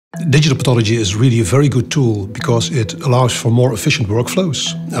Digital pathology is really a very good tool because it allows for more efficient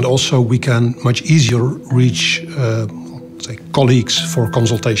workflows, and also we can much easier reach say colleagues for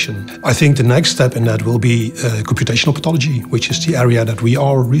consultation. I think the next step in that will be computational pathology, which is the area that we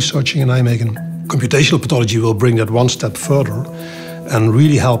are researching in Nijmegen. Computational pathology will bring that one step further and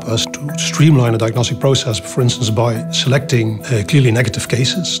really help us to streamline the diagnostic process, for instance, by selecting clearly negative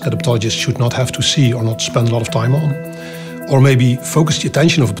cases that a pathologist should not have to see or not spend a lot of time on. Or maybe focus the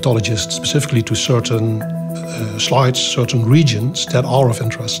attention of a pathologist specifically to certain slides, certain regions that are of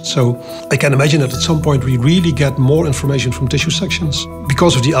interest. So I can imagine that at some point we really get more information from tissue sections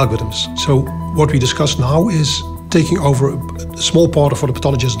because of the algorithms. So what we discuss now is taking over a small part of what a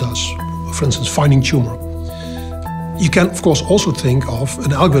pathologist does. For instance, finding tumor. You can, of course, also think of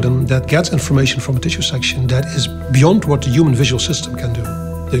an algorithm that gets information from a tissue section that is beyond what the human visual system can do.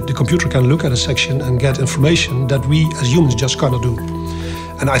 The computer can look at a section and get information that we as humans just cannot do.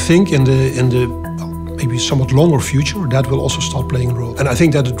 And I think in the maybe somewhat longer future, that will also start playing a role. And I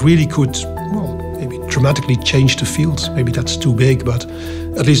think that it really could, well, maybe dramatically change the field. Maybe that's too big, but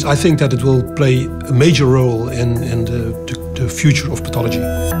at least I think that it will play a major role in the future of pathology.